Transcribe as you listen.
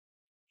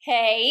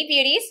Hey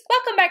beauties,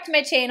 welcome back to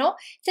my channel.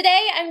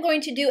 Today I'm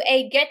going to do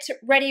a get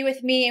ready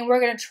with me and we're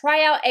going to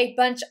try out a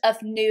bunch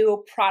of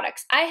new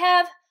products. I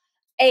have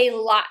a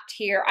lot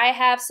here. I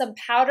have some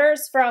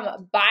powders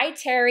from By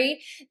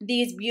Terry,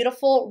 these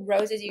beautiful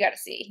roses. You got to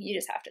see, you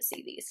just have to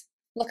see these.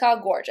 Look how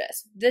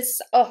gorgeous. This,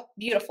 oh,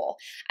 beautiful.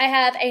 I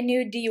have a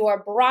new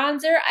DIOR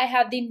bronzer. I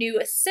have the new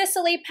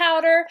SISLEY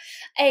powder,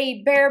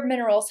 a Bare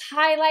Minerals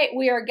highlight.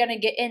 We are going to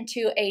get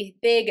into a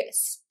big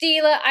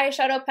STILA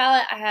eyeshadow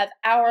palette. I have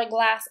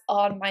Hourglass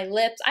on my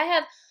lips. I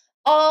have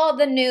all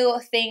the new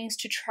things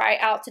to try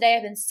out today.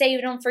 I've been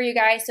saving them for you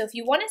guys. So if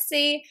you want to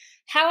see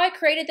how I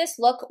created this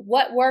look,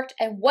 what worked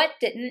and what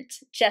didn't,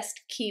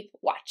 just keep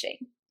watching.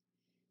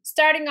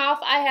 Starting off,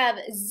 I have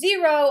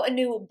 0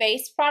 new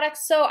base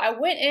products, so I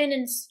went in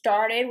and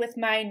started with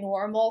my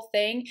normal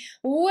thing,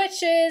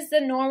 which is the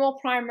normal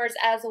primers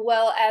as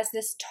well as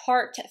this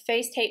Tarte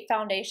Face Tape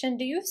Foundation.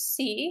 Do you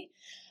see?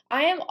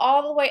 I am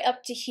all the way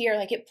up to here,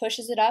 like it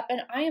pushes it up,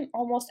 and I am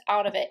almost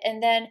out of it.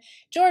 And then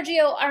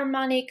GIORGIO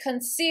Armani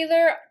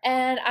Concealer,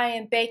 and I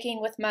am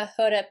baking with my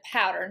Huda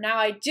powder. Now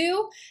I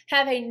do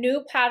have a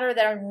new powder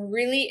that I'm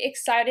really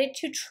excited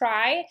to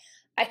try.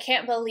 I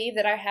can't believe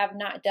that I have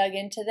not dug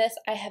into this.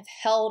 I have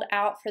held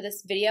out for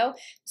this video.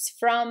 It's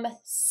from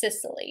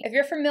SISLEY. If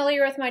you're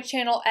familiar with my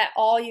channel at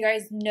all, you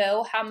guys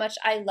know how much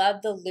I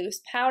love the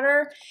loose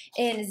powder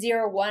in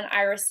 01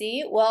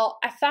 Iris-E. Well,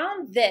 I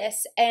found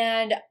this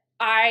and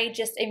I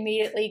just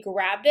immediately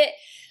grabbed it.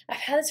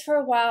 I've had this for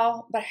a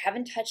while, but I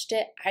haven't touched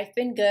it. I've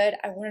been good.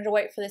 I wanted to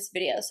wait for this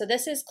video. So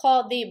this is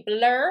called the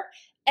Blur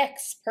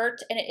Expert,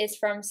 and it is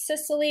from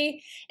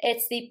SISLEY.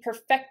 It's the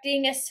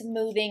Perfecting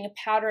Smoothing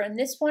Powder, and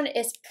this one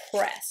is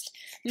pressed.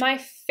 My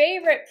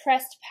favorite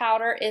pressed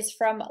powder is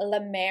from La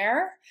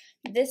Mer.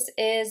 This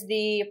is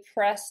the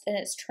pressed, and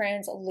it's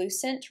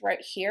translucent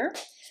right here.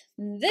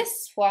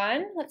 This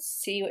one, let's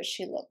see what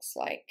she looks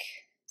like.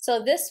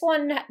 So this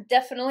one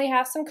definitely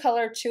has some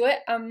color to it.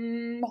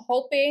 I'm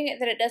hoping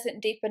that it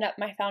doesn't deepen up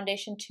my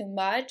foundation too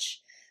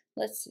much.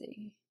 Let's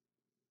see.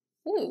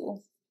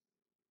 Ooh.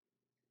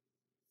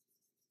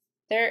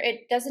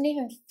 It doesn't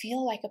even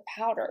feel like a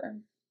powder.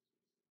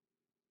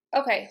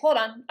 Okay, hold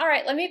on. All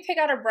right, let me pick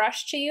out a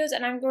brush to use,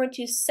 and I'm going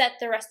to set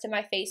the rest of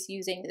my face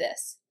using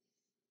this.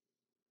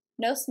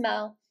 No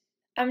smell.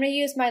 I'm going to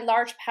use my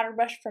large powder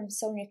brush from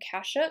Sonia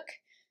Kashuk,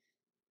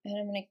 and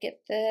I'm going to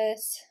get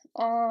this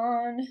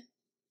on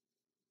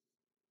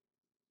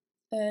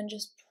and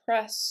just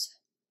press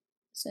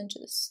this into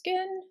the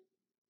skin.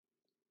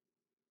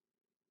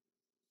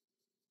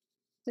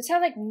 This had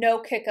like no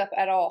kick up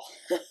at all.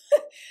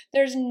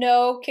 There's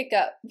no kick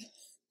up.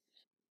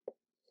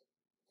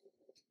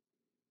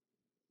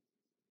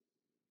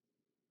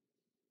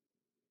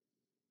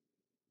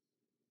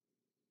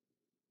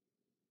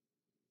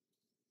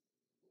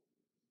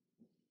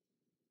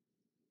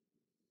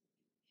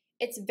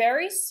 It's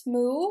very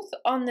smooth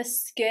on the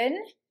skin.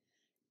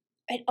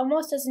 It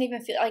almost doesn't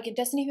even feel like, it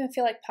doesn't even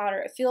feel like powder.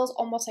 It feels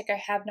almost like I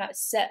have not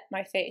set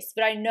my face,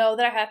 but I know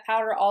that I have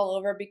powder all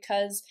over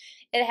because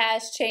it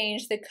has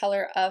changed the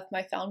color of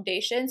my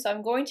foundation. So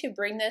I'm going to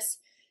bring this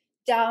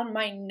down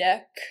my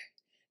neck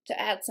to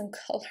add some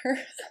color.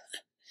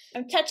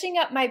 I'm touching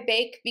up my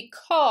bake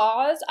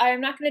because I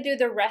am not going to do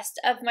the rest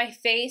of my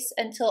face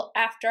until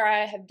after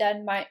I have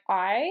done my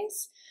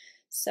eyes.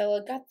 So I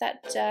got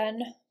that done.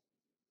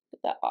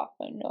 Get that off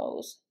my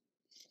nose.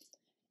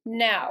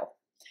 Now,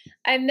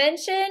 I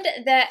mentioned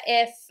that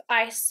if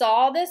I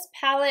saw this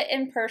palette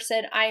in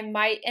person, I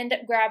might end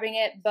up grabbing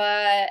it,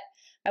 but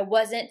I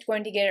wasn't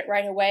going to get it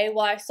right away.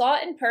 Well, I saw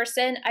it in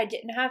person. I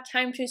didn't have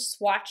time to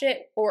swatch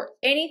it or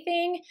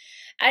anything.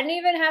 I didn't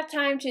even have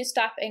time to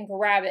stop and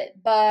grab it,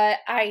 but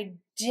I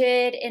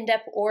did end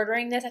up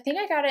ordering this. I think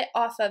I got it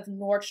off of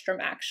Nordstrom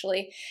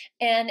actually,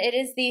 and it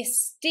is the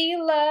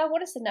STILA,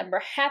 what is the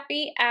number?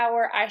 Happy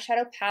Hour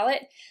eyeshadow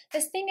palette.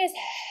 This thing is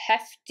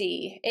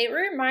hefty. It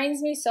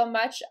reminds me so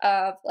much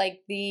of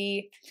like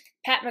the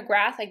Pat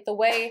McGrath, like the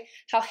way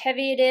how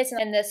heavy it is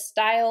and the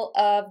style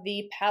of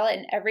the palette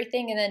and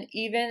everything, and then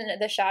even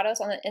the shadows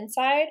on the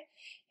inside.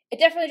 It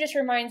definitely just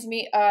reminds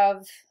me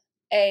of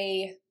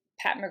a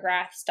Pat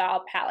McGrath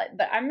style palette.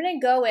 But I'm going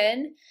to go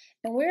in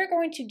and we're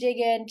going to dig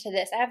into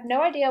this. I have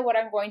no idea what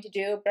I'm going to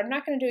do, but I'm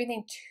not going to do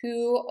anything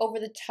too over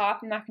the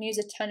top. I'm not going to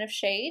use a ton of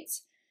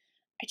shades.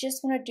 I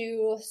just want to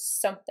do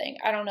something.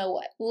 I don't know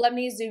what. Let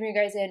me zoom you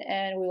guys in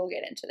and we will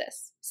get into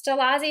this.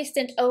 STILAZZI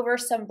sent over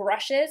some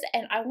brushes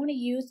and I want to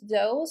use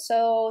those.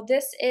 So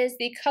this is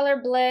the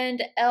Color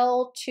Blend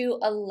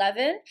L211.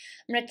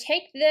 I'm going to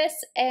take this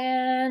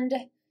and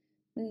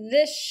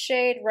this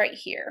shade right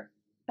here.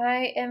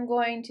 I am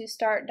going to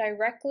start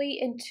directly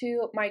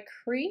into my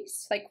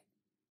crease, like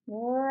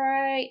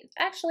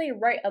actually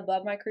right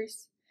above my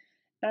crease.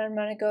 And I'm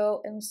going to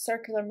go in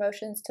circular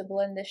motions to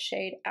blend this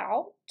shade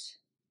out.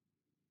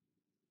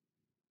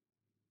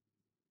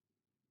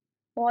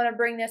 I want to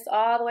bring this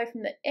all the way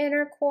from the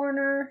inner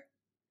corner,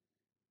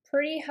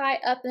 pretty high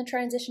up in the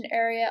transition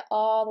area,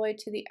 all the way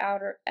to the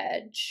outer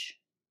edge.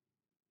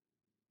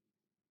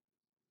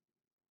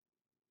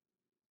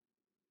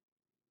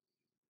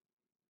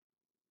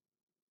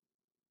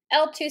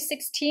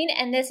 L216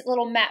 and this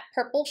little matte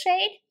purple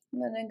shade.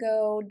 I'm gonna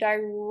go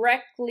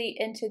directly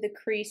into the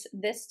crease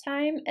this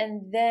time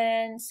and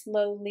then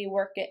slowly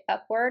work it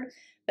upward,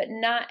 but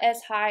not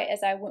as high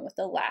as I went with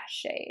the last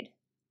shade.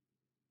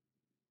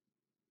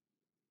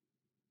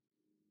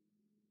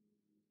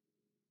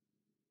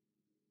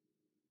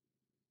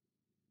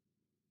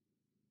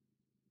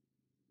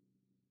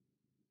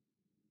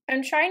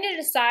 I'm trying to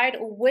decide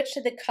which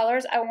of the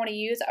colors I want to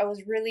use. I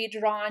was really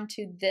drawn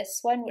to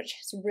this one, which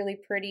is really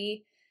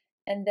pretty,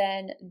 and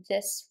then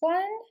this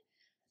one.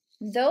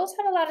 Those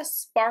have a lot of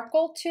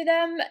sparkle to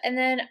them, and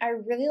then I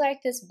really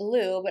like this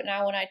blue, but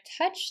now when I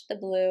touch the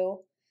blue,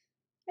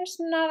 there's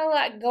not a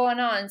lot going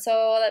on,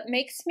 so that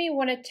makes me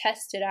want to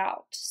test it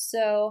out.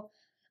 So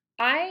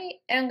I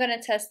am going to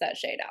test that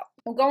shade out.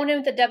 I'm going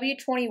in with the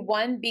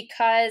W21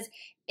 because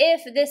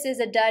if this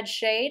is a dud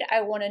shade,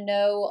 I want to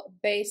know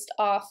based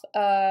off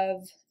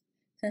of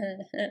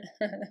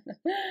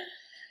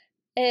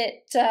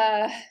it.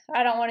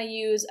 I don't want to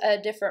use a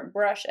different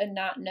brush and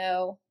not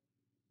know.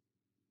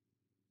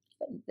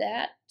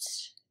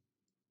 That's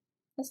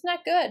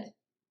not good.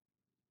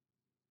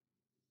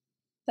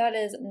 That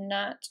is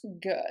not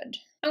good.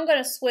 I'm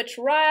going to switch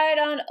right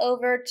on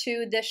over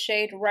to this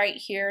shade right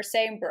here,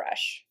 same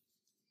brush.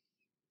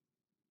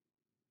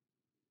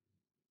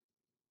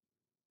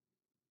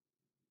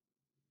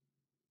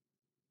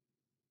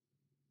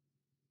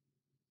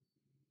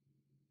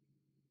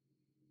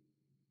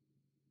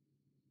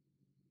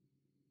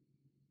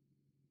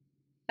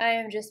 I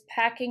am just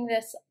packing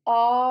this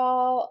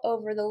all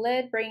over the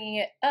lid, bringing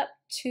it up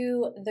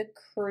to the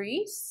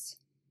crease.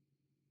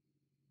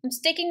 I'm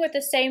sticking with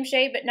the same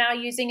shade, but now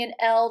using an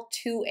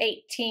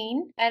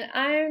L218. And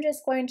I'm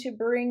just going to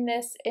bring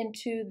this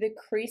into the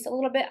crease a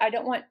little bit. I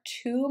don't want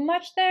too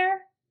much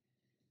there,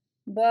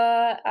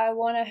 but I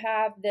want to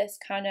have this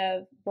kind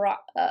of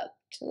brought up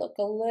to look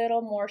a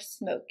little more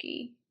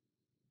smoky.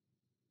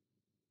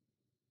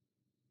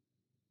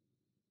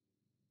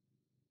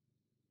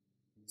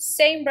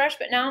 Same brush,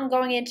 but now I'm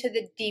going into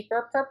the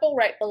deeper purple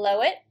right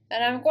below it.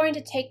 And I'm going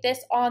to take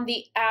this on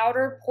the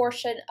outer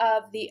portion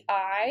of the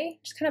eye,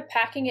 just kind of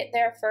packing it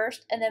there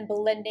first and then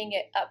blending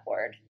it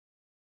upward.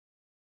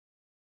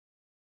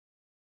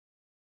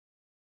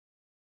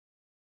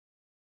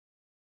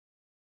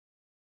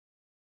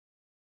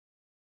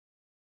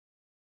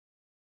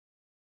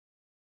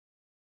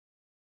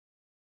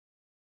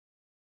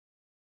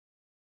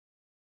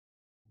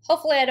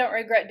 Hopefully I don't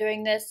regret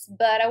doing this,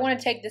 but I want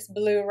to take this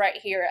blue right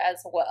here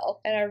as well.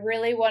 And I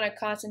really want to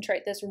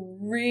concentrate this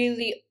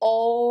really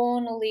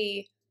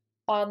only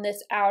on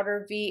this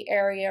outer V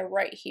area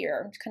right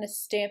here. I'm just kind of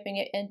stamping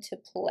it into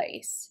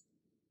place.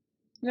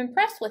 I'm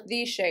impressed with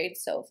these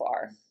shades so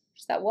far.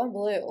 Just that one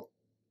blue.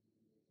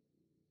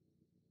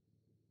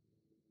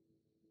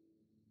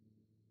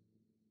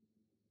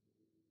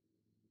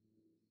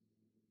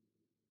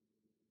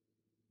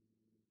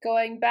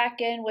 Going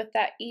back in with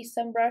that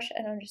E-Sun brush,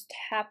 and I'm just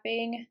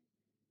tapping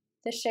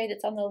the shade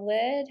that's on the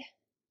lid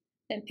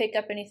and pick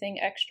up anything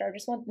extra. I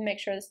just want to make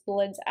sure this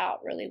blends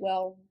out really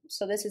well.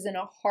 So this is in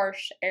a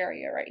harsh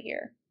area right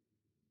here.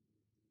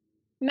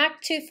 MAC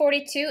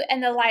 242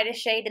 and the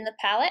lightest shade in the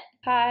palette.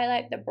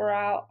 Highlight the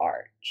brow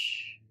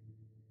arch.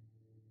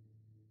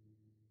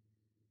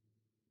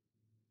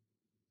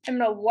 I'm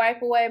going to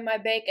wipe away my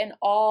bake and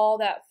all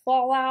that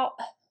fallout.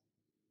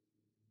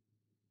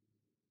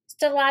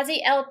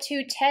 STILAZZI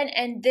L210,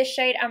 and this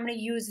shade, I'm going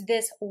to use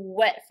this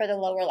wet for the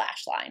lower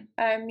lash line.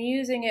 I'm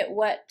using it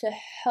wet to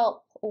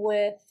help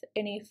with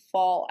any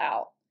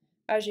fallout.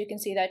 As you can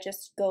see, that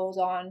just goes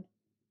on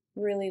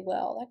really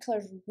well. That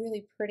color's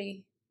really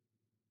pretty.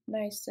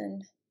 Nice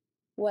and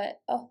wet.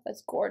 Oh,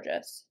 that's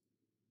gorgeous.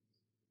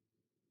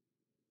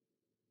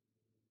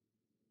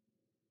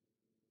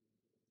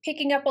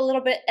 Picking up a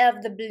little bit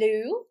of the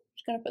blue.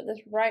 Just going to put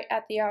this right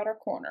at the outer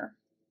corner.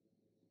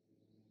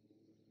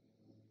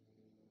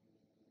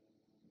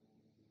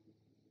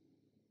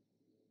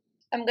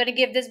 I'm going to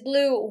give this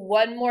blue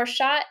one more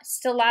shot,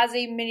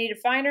 STILAZZI Mini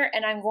Definer,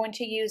 and I'm going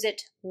to use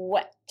it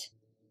wet.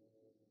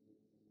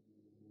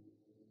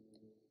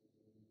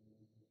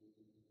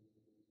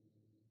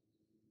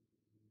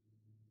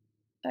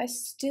 I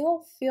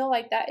still feel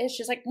like that is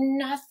just like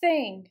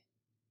nothing.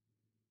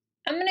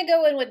 I'm going to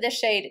go in with this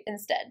shade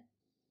instead.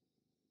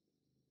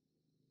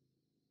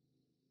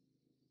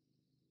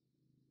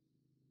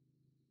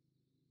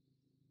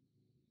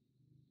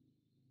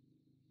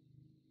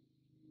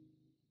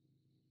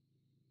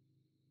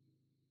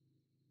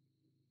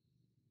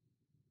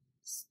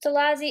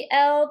 STILAZZI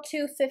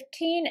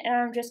L215, and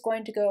I'm just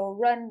going to go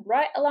run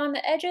right along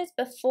the edges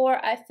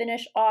before I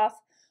finish off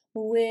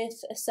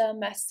with some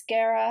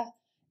mascara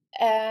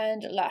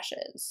and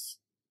lashes.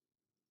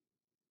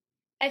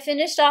 I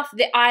finished off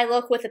the eye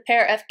look with a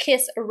pair of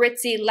Kiss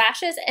Ritzy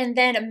lashes and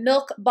then a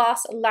Milk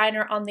Boss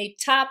liner on the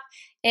top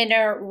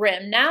inner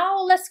rim. Now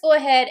let's go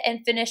ahead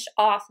and finish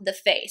off the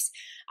face.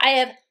 I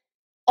have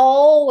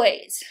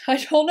always, I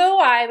don't know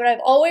why, but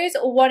I've always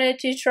wanted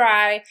to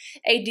try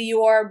a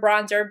DIOR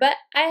bronzer, but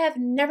I have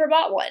never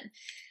bought one.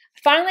 I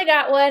Finally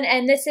got one,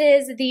 and this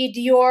is the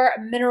Dior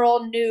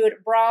Mineral Nude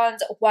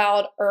Bronze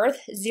Wild Earth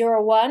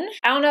 01.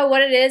 I don't know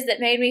what it is that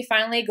made me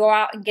finally go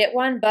out and get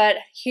one, but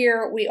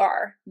here we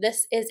are.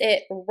 This is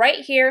it right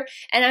here,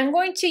 and I'm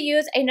going to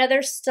use another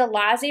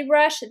STILAZZI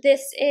brush.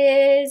 This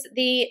is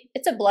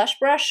it's a blush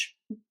brush,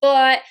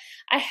 but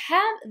I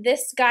have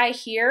this guy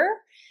here,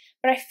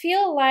 but I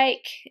feel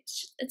like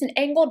it's an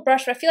angled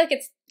brush, but I feel like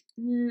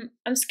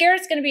I'm scared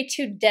it's going to be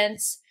too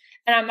dense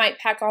and I might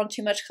pack on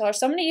too much color.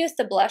 So I'm going to use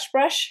the blush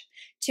brush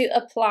to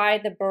apply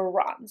the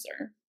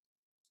bronzer.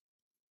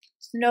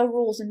 There's no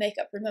rules in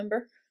makeup,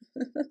 remember?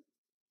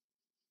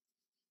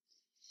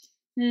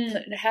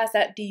 It has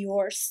that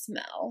Dior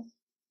smell.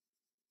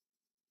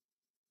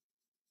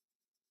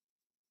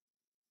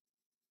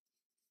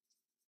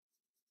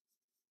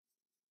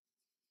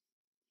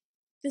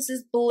 This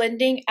is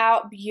blending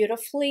out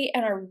beautifully,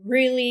 and I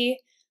really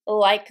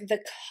like the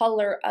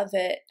color of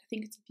it. I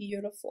think it's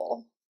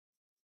beautiful.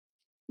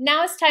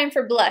 Now it's time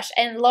for blush,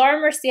 and Laura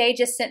Mercier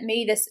just sent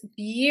me this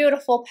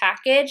beautiful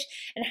package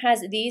and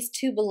has these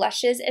two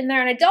blushes in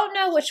there, and I don't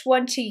know which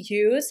one to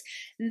use.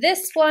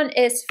 This one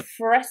is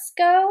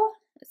FRESCO.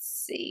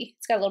 Let's see,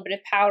 it's got a little bit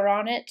of powder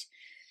on it.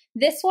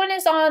 This one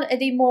is on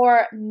the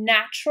more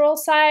natural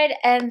side,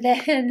 and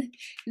then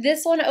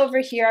this one over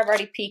here, I've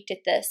already peeked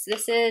at this.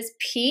 This is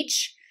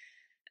Peach.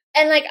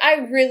 And like, I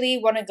really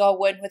want to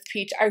go in with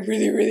peach. I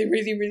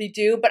really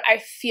do. But I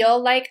feel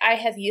like I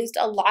have used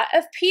a lot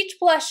of peach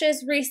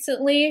blushes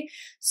recently.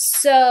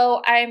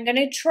 So I'm going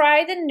to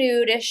try the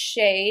nude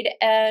shade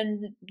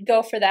and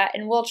go for that.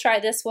 And we'll try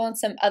this one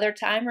some other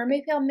time. Or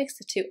maybe I'll mix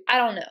the two. I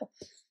don't know.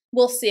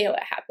 We'll see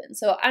what happens.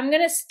 So I'm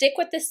going to stick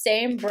with the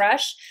same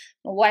brush.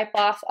 Wipe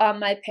off on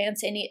my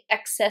pants any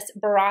excess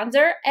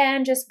bronzer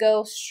and just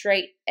go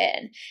straight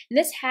in. And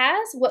this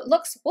has what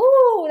looks,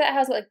 whoa, that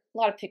has like a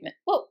lot of pigment.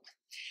 Whoa.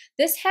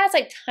 This has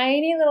like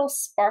tiny little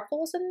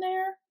sparkles in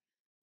there.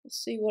 Let's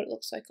see what it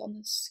looks like on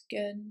the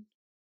skin.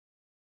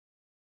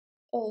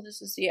 Oh,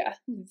 this is, yeah,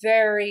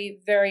 very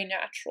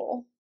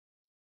natural.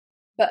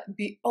 But,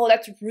 oh,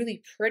 that's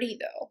really pretty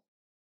though.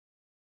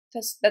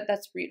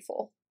 That's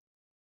beautiful.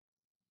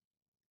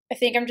 I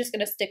think I'm just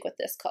gonna stick with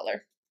this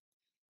color.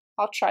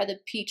 I'll try the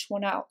peach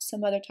one out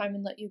some other time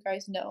and let you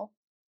guys know.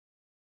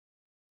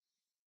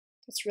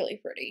 That's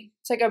really pretty.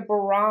 It's like a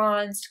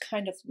bronzed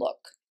kind of look.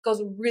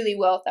 Goes really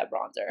well with that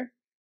bronzer.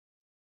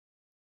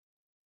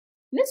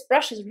 And this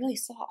brush is really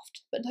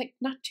soft, but like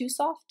not too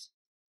soft.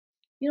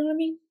 You know what I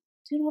mean?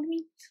 Do you know what I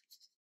mean?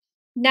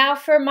 Now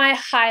for my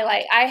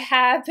highlight. I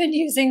have been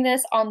using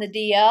this on the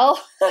DL.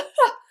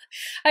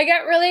 I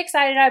got really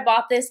excited. I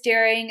bought this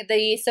during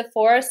the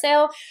Sephora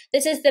sale.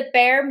 This is the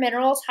Bare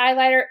Minerals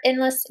Highlighter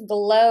Endless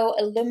Glow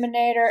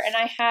Illuminator, and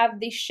I have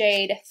the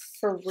shade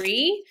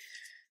Free.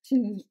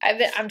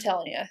 I'm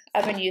telling you,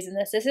 I've been using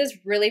this. This is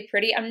really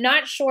pretty. I'm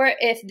not sure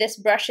if this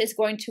brush is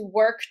going to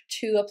work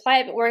to apply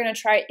it, but we're going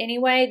to try it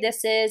anyway.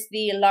 This is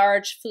the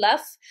Large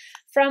Fluff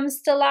from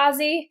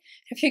STILAZZI.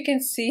 If you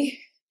can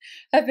see,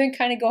 I've been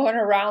kind of going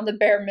around the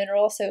Bare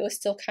Mineral, so it will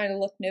still kind of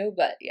look new,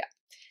 but yeah.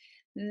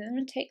 And then I'm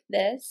going to take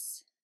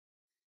this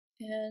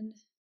and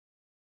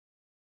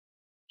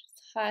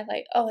just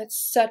highlight. Oh, it's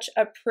such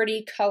a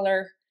pretty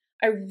color.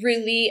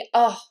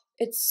 Oh,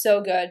 it's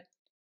so good.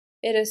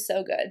 It is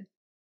so good.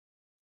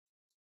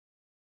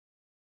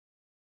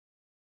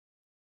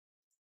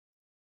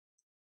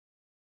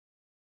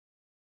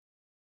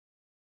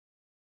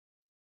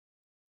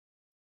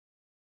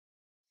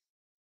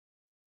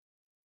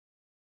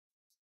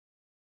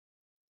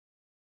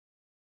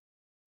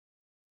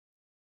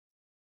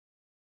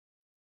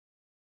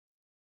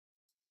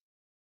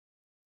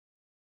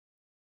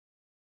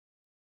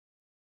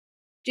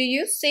 Do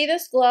you see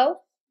this glow?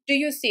 Do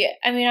you see it?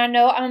 I mean, I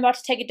know I'm about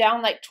to take it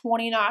down like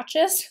 20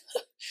 notches,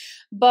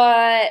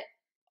 but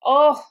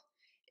oh,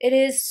 it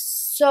is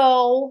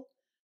so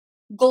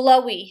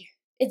glowy.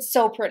 It's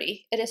so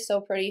pretty. It is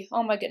so pretty.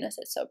 Oh my goodness,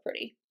 it's so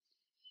pretty.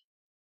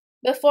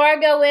 Before I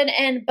go in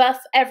and buff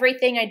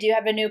everything, I do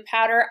have a new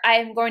powder. I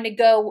am going to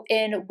go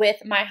in with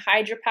my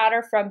Hydra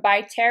powder from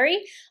By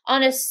Terry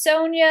on a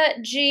Sonia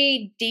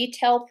G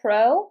Detail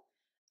Pro.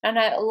 And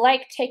I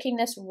like taking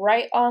this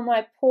right on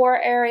my pore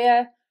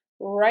area,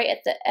 right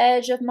at the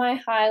edge of my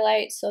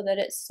highlight so that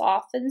it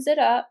softens it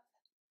up.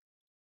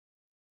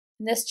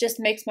 And this just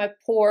makes my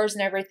pores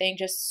and everything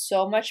just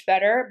so much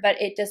better,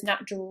 but it does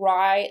not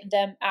dry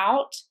them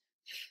out.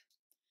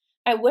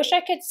 I wish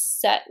I could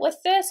set with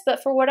this,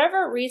 but for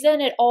whatever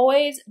reason, it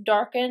always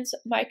darkens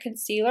my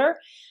concealer.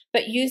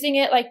 But using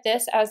it like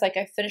this as like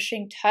a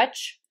finishing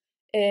touch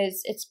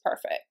it's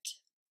perfect.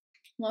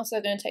 I'm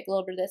also going to take a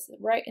little bit of this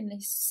right in the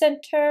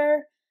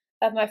center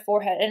of my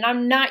forehead. And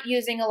I'm not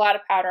using a lot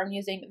of powder. I'm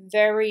using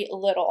very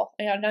little.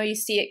 And I know you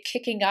see it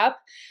kicking up,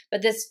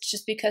 but this is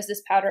just because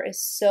this powder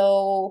is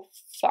so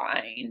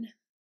fine.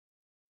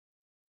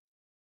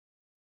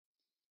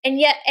 And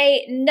yet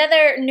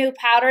another new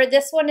powder.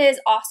 This one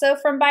is also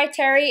from By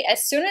Terry.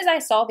 As soon as I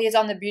saw these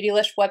on the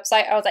Beautylist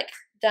website, I was like,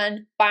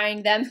 done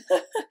buying them.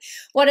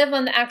 One of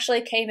them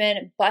actually came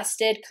in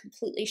busted,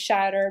 completely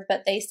shattered,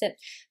 but they sent,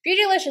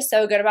 Beautylicious is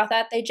so good about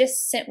that. They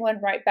just sent one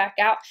right back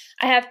out.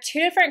 I have two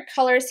different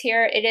colors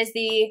here. It is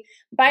the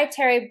By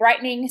Terry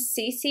Brightening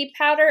CC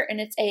powder,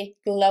 and it's a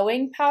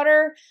glowing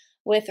powder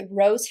with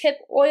rosehip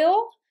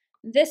oil.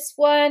 This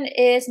one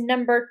is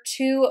number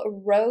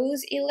 2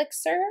 Rose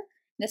Elixir.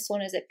 This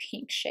one is a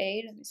pink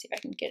shade. Let me see if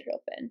I can get it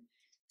open.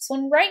 This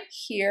one right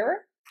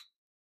here.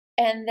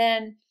 And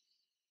then,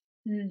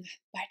 By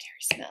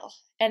Terry smell.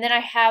 And then I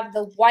have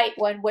the white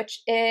one,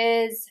 which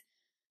is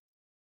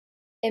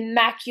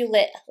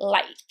Immaculate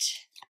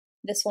Light.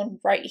 This one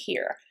right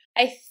here.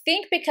 I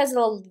think because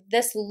of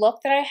this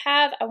look that I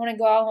have, I want to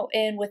go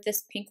in with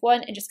this pink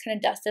one and just kind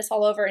of dust this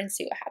all over and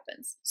see what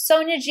happens.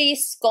 Sonia G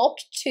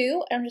Sculpt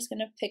 2. I'm just going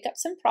to pick up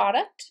some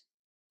product.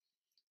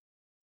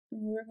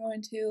 And we're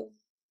going to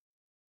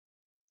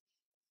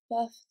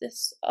buff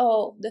this.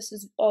 Oh, this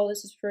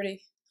is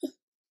pretty.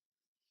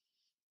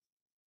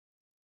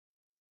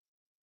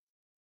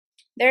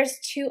 There's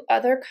 2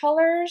 other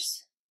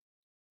colors.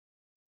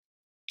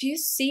 Do you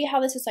see how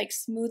this is like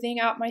smoothing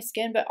out my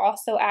skin, but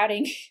also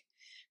adding,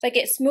 like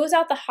it smooths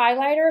out the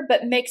highlighter,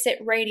 but makes it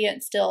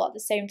radiant still at the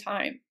same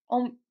time.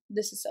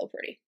 This is so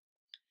pretty.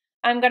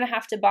 I'm gonna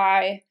have to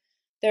buy,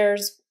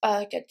 there's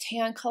like a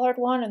tan colored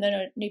one and then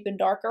an even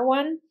darker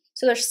one.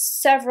 So there's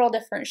several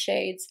different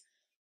shades.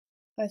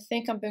 I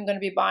think I'm gonna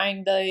be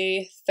buying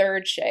the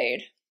 3rd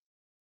shade.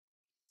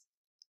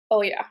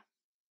 Oh yeah.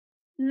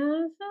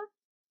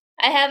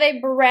 I have a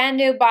brand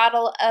new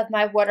bottle of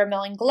my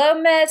Watermelon Glow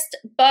Mist,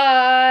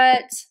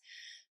 but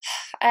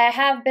I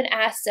have been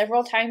asked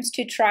several times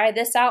to try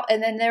this out,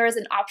 and then there was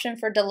an option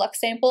for deluxe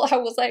sample. I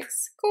was like,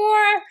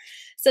 score!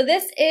 So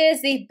this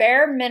is the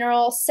Bare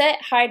Mineral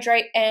Set,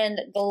 Hydrate,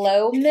 and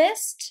Glow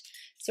Mist.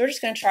 So we're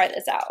just going to try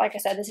this out. Like I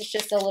said, this is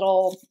just a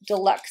little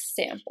deluxe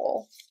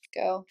sample.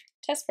 Go.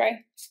 Test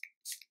spray.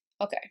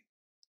 Okay.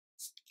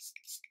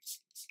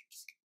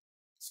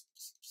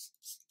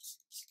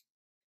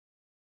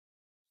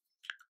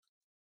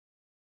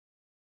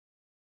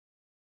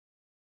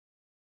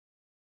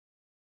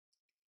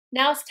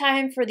 Now it's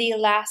time for the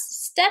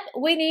last step.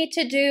 We need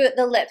to do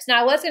the lips.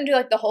 Now I was going to do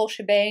like the whole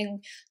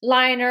shebang,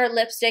 liner,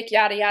 lipstick,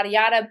 yada, yada,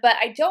 yada, but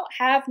I don't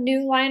have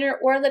new liner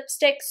or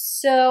lipstick,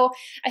 so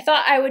I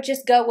thought I would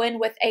just go in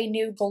with a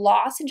new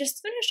gloss and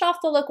just finish off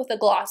the look with a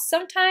gloss.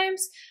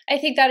 Sometimes I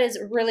think that is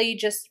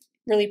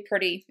really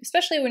pretty,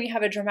 especially when you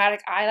have a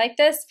dramatic eye like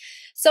this.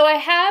 So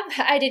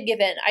I did give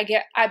in.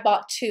 I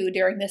bought 2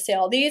 during the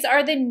sale. These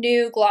are the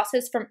new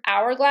glosses from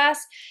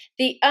Hourglass.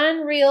 The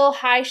Unreal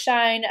High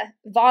Shine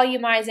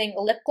Volumizing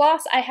Lip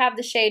Gloss. I have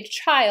the shade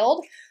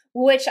Child,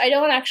 which I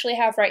don't actually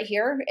have right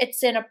here.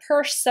 It's in a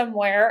purse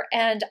somewhere,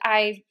 and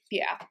I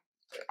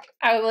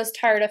was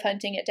tired of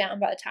hunting it down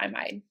by the time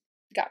I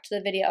got to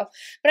the video.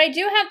 But I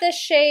do have this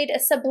shade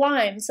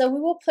Sublime, so we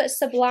will put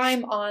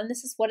Sublime on.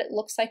 This is what it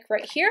looks like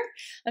right here.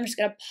 I'm just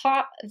gonna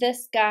pop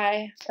this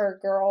guy or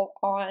girl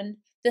on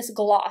this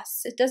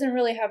gloss. It doesn't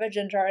really have a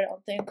ginger, I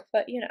don't think,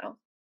 but you know,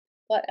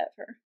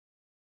 whatever.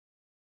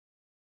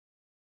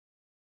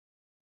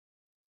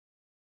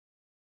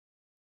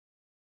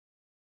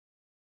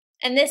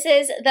 And this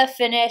is the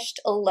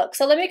finished look.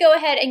 So let me go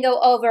ahead and go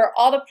over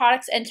all the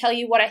products and tell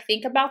you what I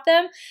think about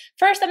them.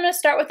 First, I'm going to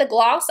start with the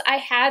gloss. I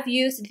have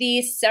used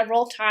these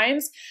several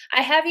times.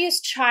 I have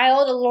used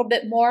Child a little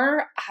bit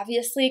more,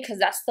 obviously, because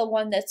that's the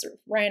one that's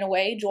ran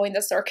away, joined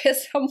the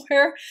circus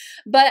somewhere.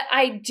 But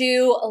I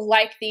do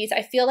like these.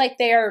 I feel like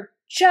they are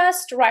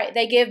just right.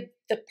 They give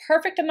the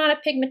perfect amount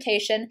of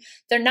pigmentation.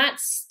 They're not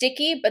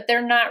sticky, but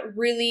they're not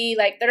really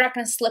like, they're not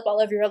going to slip all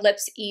over your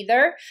lips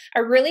either. I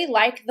really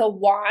like the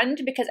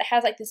wand because it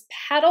has like this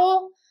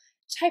paddle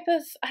type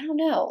of, I don't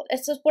know,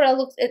 it's just what it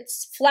looks,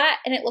 it's flat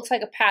and it looks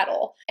like a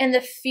paddle. And the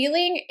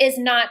feeling is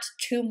not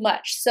too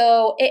much.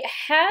 So it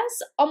has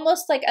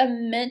almost like a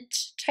mint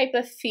type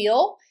of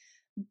feel,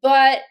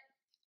 but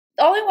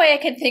the only way I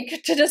can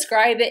think to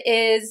describe it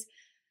is,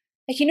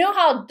 like, you know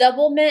how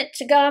double mint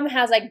gum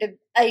has like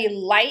a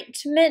light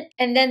mint,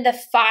 and then the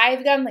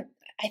 5 gum, like,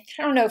 I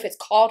don't know if it's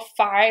called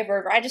 5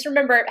 or I just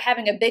remember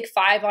having a big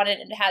 5 on it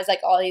and it has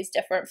like all these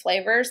different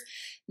flavors.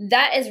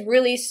 That is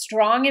really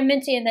strong and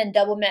minty, and then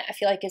double mint I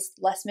feel like is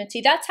less minty.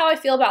 That's how I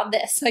feel about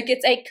this. Like,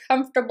 it's a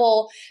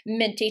comfortable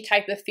minty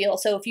type of feel.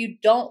 So if you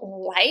don't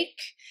like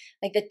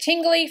the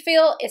tingly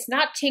feel, it's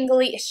not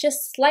tingly, it's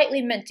just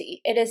slightly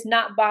minty. It is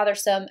not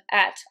bothersome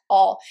at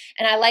all.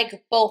 And I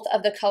like both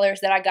of the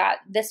colors that I got.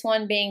 This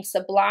one being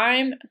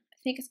Sublime, I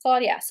think it's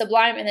called, yeah,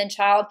 Sublime, and then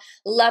Child.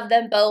 Love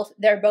them both.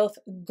 They're both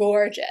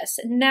gorgeous.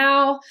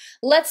 Now,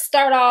 let's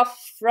start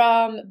off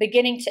from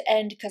beginning to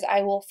end because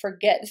I will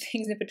forget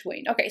things in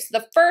between. Okay, so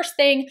the first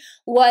thing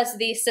was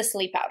the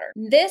SISLEY powder.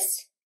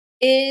 This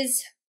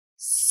is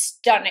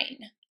stunning.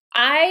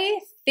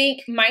 I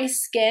think my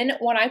skin,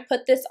 when I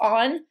put this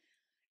on,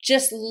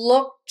 just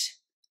looked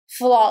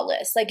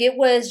flawless. Like, it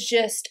was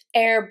just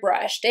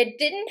airbrushed. It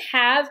didn't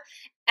have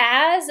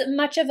as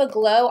much of a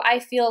glow, I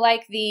feel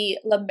like the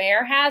La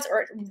Mer has,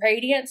 or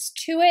radiance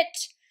to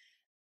it,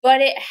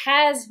 but it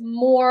has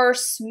more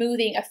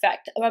smoothing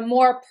effect, a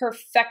more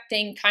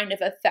perfecting kind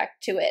of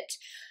effect to it.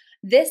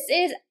 This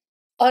is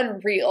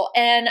unreal.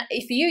 And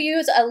if you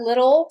use a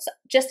little,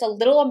 just a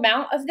little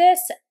amount of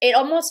this, it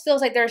almost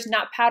feels like there's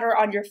not powder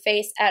on your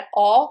face at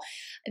all.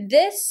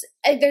 This,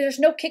 there's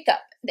no kick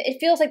up.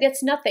 It feels like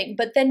it's nothing,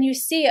 but then you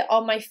see it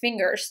on my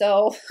finger.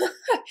 So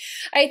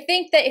I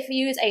think that if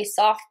you use a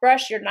soft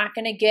brush, you're not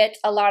going to get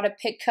a lot of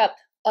pick up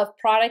of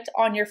product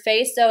on your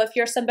face. So if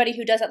you're somebody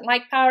who doesn't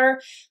like powder,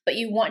 but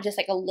you want just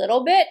like a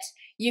little bit,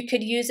 you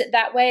could use it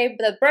that way.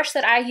 But the brush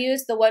that I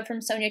used, the one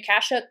from Sonia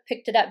Kashuk,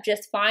 picked it up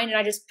just fine, and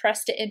I just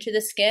pressed it into the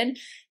skin.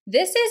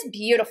 This is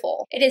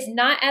beautiful. It is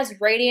not as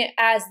radiant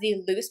as the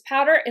loose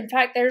powder. In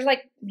fact, there's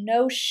like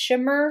no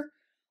shimmer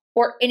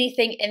or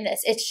anything in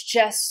this. It's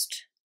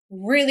just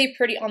really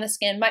pretty on the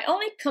skin. My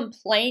only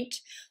complaint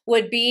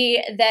would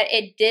be that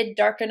it did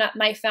darken up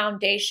my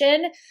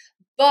foundation,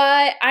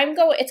 but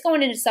it's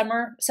going into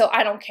summer, so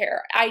I don't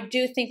care. I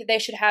do think that they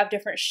should have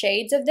different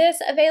shades of this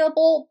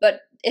available,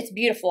 but it's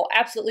beautiful,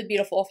 absolutely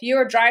beautiful. If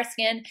you're dry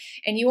skin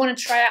and you want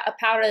to try out a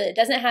powder that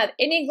doesn't have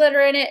any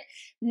glitter in it,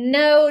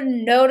 no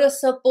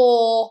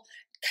noticeable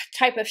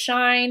type of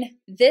shine,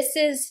 this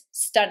is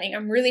stunning.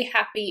 I'm really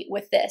happy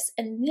with this.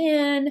 And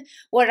then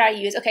what did I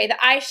use? Okay, the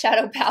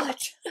eyeshadow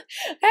palette.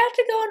 I have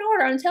to go in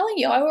order. I'm telling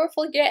you, I will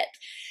forget.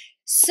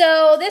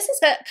 So this is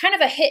kind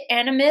of a hit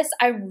and miss.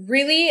 I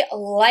really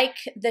like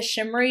the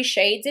shimmery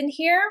shades in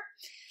here.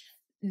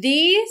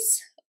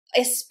 These,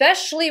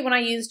 especially when I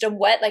used them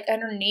wet, like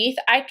underneath,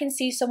 I can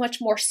see so much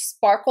more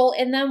sparkle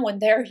in them when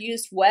they're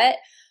used wet.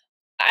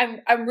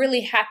 I'm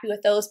really happy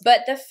with those.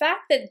 But the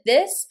fact that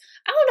this,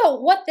 I don't know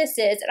what this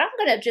is, and I'm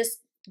going to just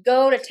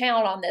go to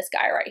town on this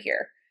guy right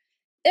here.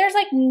 There's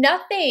like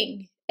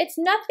nothing. It's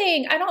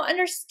nothing. I don't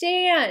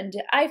understand.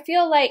 I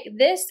feel like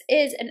this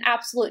is an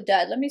absolute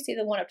dud. Let me see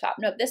the one up top.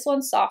 Nope, this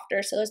one's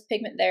softer, so there's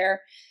pigment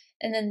there.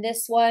 And then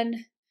this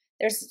one,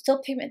 there's still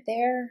pigment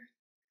there.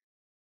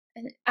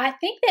 And I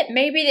think that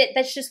maybe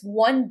that's just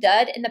one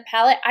dud in the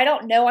palette. I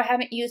don't know. I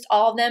haven't used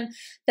all of them.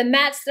 The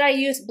mattes that I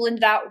used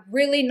blended out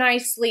really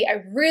nicely.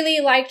 I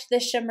really liked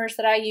the shimmers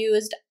that I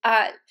used.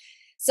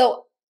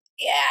 So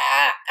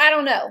yeah, I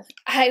don't know.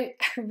 I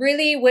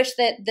really wish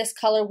that this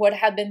color would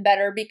have been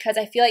better because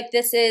I feel like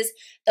this is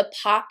the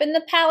pop in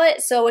the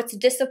palette, so it's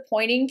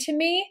disappointing to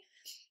me.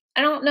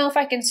 I don't know if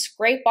I can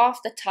scrape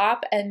off the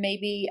top and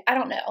maybe, I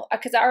don't know,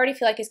 because I already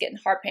feel like it's getting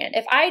hard pan.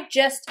 If I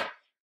just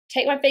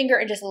take my finger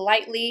and just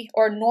lightly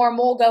or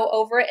normal go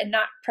over it and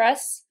not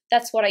press,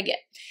 that's what I get.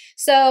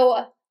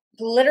 So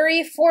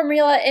glittery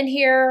formula in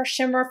here,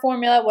 shimmer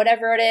formula,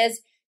 whatever it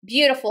is.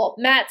 Beautiful.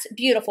 Matte's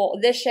beautiful.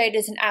 This shade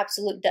is an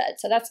absolute dud.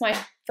 So that's my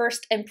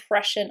first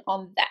impression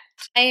on that.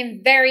 I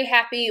am very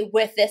happy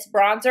with this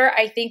bronzer.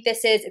 I think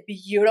this is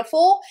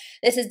beautiful.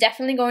 This is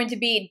definitely going to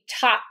be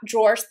top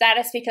drawer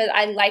status because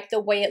I like the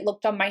way it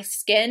looked on my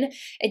skin.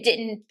 It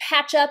didn't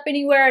patch up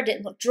anywhere. It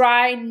didn't look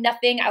dry,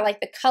 nothing. I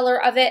like the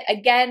color of it.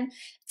 Again,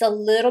 it's a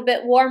little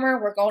bit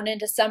warmer. We're going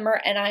into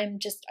summer and I'm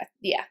just,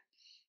 yeah.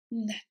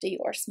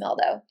 Dior smell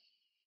though.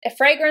 If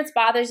fragrance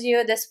bothers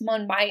you, this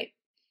one might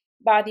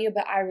bother you,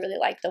 but I really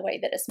like the way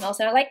that it smells,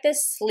 and I like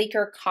this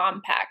sleeker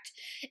compact.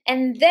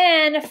 And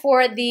then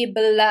for the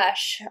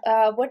blush,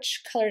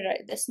 which color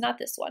did this? Not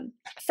this one.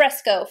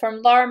 Fresco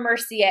from Laura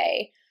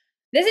Mercier.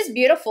 This is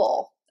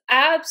beautiful.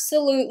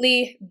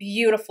 Absolutely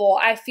beautiful.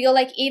 I feel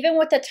like even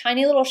with the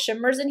tiny little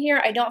shimmers in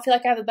here, I don't feel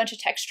like I have a bunch of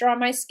texture on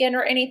my skin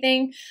or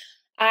anything.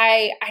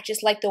 I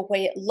just like the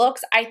way it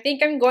looks. I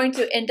think I'm going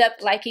to end up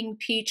liking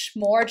peach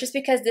more just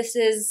because this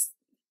is,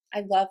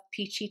 I love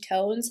peachy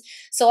tones.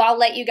 So I'll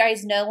let you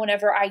guys know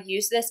whenever I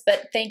use this,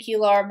 but thank you,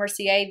 Laura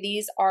Mercier.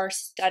 These are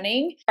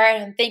stunning. All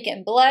right, I'm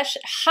thinking blush,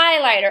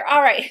 highlighter.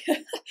 All right.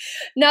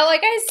 Now,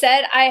 like I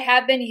said, I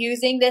have been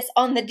using this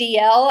on the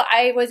DL.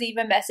 I was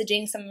even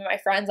messaging some of my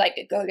friends like,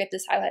 go get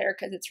this highlighter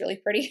because it's really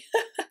pretty.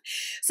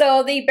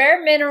 So the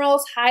Bare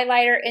Minerals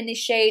highlighter in the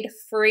shade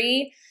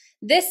Free.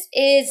 This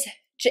is,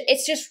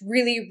 it's just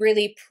really,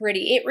 really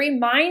pretty. It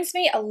reminds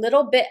me a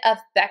little bit of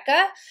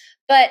Becca,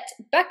 but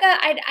Becca,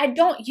 I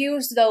don't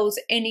use those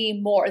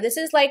anymore. This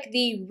is like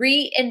the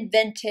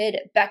reinvented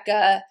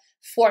Becca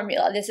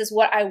formula. This is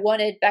what I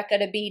wanted Becca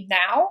to be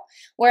now.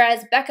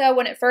 Whereas Becca,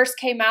 when it first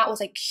came out, was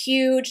like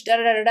huge,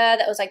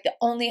 that was like the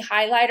only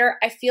highlighter.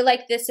 I feel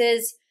like this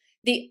is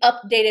the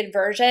updated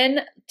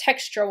version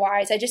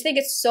texture-wise. I just think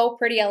it's so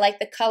pretty. I like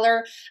the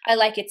color. I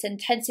like its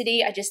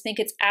intensity. I just think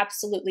it's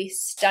absolutely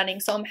stunning.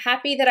 So I'm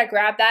happy that I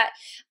grabbed that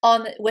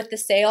with the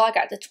sale. I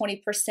got the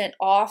 20%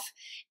 off.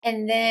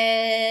 And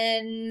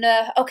then,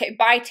 okay,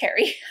 bye,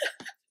 Terry.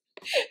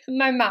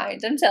 My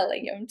mind, I'm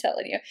telling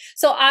you.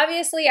 So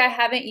obviously I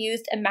haven't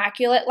used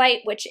Immaculate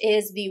Light, which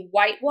is the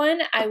white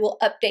one. I will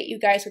update you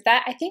guys with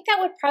that. I think that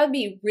would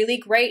probably be really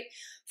great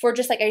for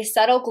just like a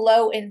subtle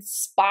glow in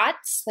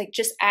spots, like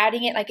just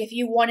adding it. Like if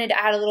you wanted to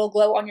add a little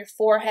glow on your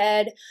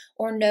forehead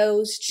or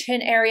nose,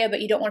 chin area,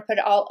 but you don't want to put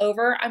it all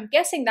over, I'm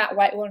guessing that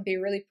white one would be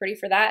really pretty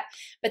for that.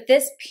 But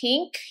this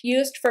pink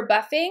used for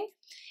buffing,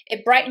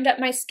 It brightened up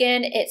my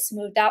skin, it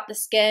smoothed out the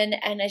skin,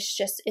 and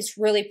it's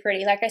really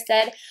pretty. Like I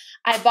said,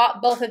 I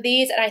bought both of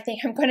these, and I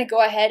think I'm going to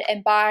go ahead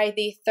and buy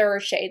the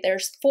third shade.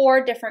 There's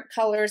 4 different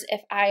colors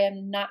if I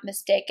am not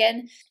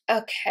mistaken.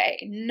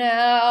 Okay,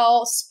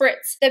 now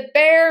Spritz. The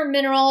Bare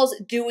Minerals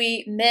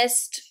Dewy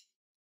Mist.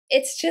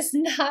 It's just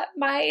not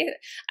my,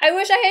 I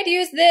wish I had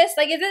used this.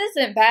 Like, if this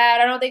isn't bad,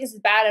 I don't think this is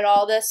bad at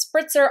all. The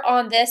spritzer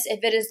on this,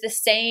 if it is the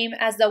same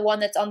as the one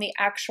that's on the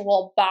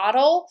actual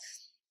bottle,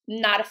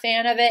 not a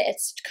fan of it.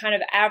 It's kind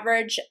of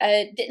average.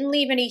 Didn't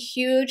leave any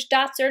huge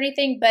dots or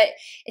anything, but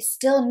it's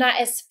still not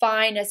as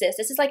fine as this.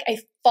 This is like a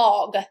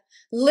fog,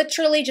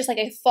 literally just like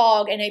a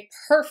fog, and a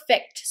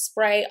perfect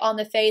spray on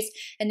the face,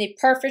 and the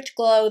perfect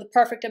glow, the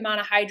perfect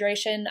amount of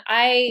hydration.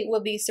 I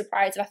will be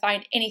surprised if I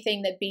find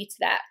anything that beats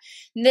that.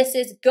 And this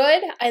is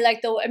good. I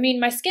like I mean,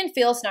 my skin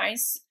feels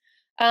nice.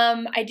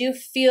 I do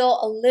feel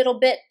a little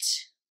bit,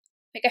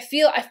 like I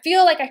feel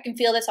like I can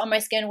feel this on my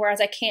skin,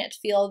 whereas I can't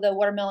feel the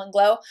Watermelon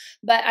Glow,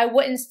 but I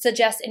wouldn't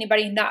suggest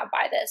anybody not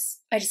buy this.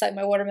 I just like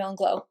my Watermelon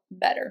Glow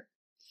better.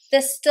 The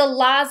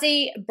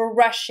STILAZZI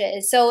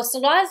brushes. So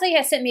STILAZZI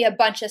has sent me a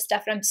bunch of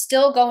stuff, and I'm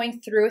still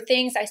going through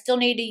things. I still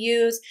need to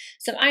use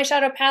some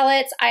eyeshadow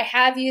palettes. I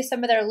have used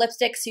some of their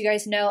lipsticks. You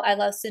guys know I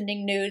love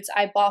sending nudes.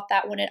 I bought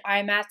that one at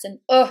IMATS, and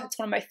oh, it's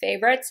one of my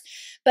favorites.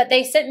 But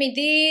they sent me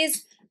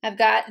these. I've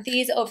got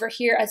these over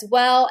here as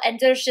well, and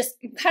there's just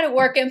kind of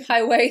working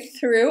my way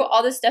through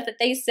all the stuff that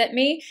they sent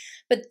me.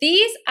 But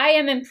these I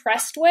am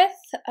impressed with.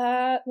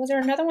 Was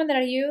there another one that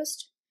I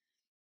used?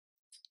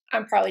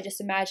 I'm probably just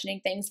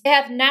imagining things. They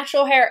have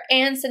natural hair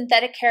and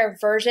synthetic hair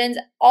versions.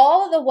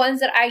 All of the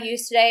ones that I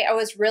used today, I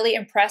was really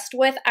impressed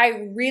with.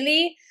 I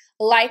really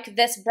like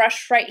this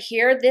brush right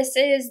here. This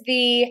is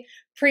the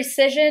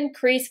Precision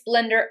Crease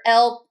Blender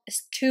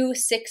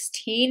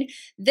L216.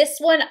 This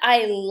one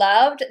I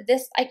loved.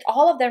 This, like,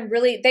 all of them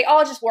really, they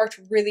all just worked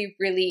really,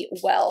 really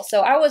well.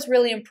 So I was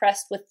really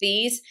impressed with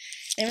these.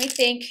 And we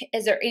think,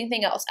 is there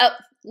anything else? Oh,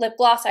 lip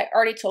gloss I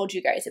already told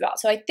you guys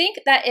about. So I think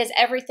that is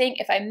everything.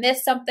 If I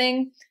missed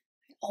something,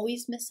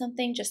 always miss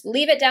something, just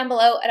leave it down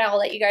below and I'll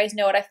let you guys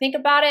know what I think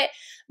about it.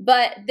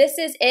 But this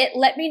is it.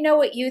 Let me know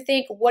what you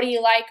think. What do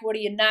you like? What do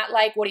you not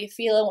like? What are you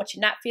feeling? What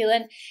you not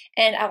feeling?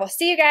 And I will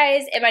see you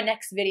guys in my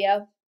next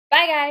video.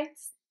 Bye,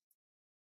 guys.